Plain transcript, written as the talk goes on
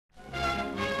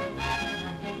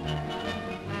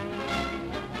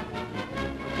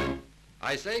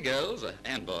I say, girls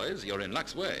and boys, you're in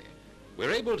luck's way.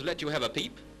 We're able to let you have a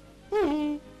peep.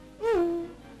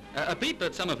 A peep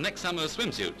at some of next summer's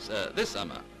swimsuits, this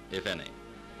summer, if any.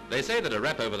 They say that a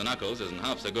wrap over the knuckles isn't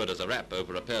half so good as a wrap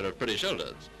over a pair of pretty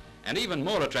shoulders. And even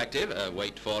more attractive,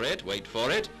 wait for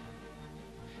it,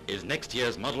 is next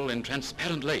year's model in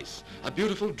transparent lace, a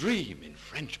beautiful dream in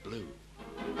French blue.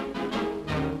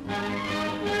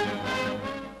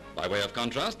 By way of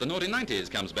contrast, the naughty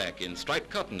 90s comes back in striped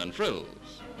cotton and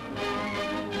frills.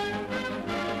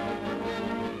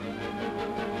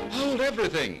 Hold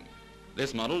everything!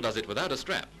 This model does it without a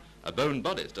strap. A bone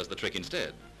bodice does the trick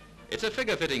instead. It's a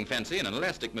figure-fitting fancy in an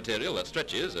elastic material that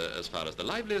stretches as far as the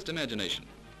liveliest imagination.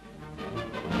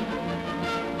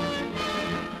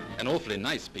 An awfully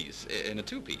nice piece in a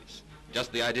two-piece.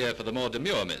 Just the idea for the more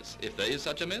demure miss, if there is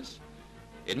such a miss.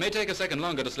 It may take a second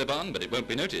longer to slip on, but it won't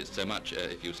be noticed so much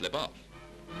if you slip off.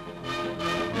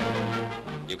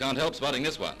 You can't help spotting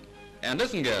this one. And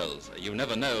listen, girls, you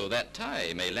never know, that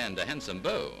tie may land a handsome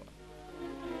bow.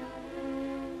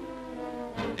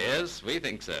 Yes, we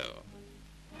think so.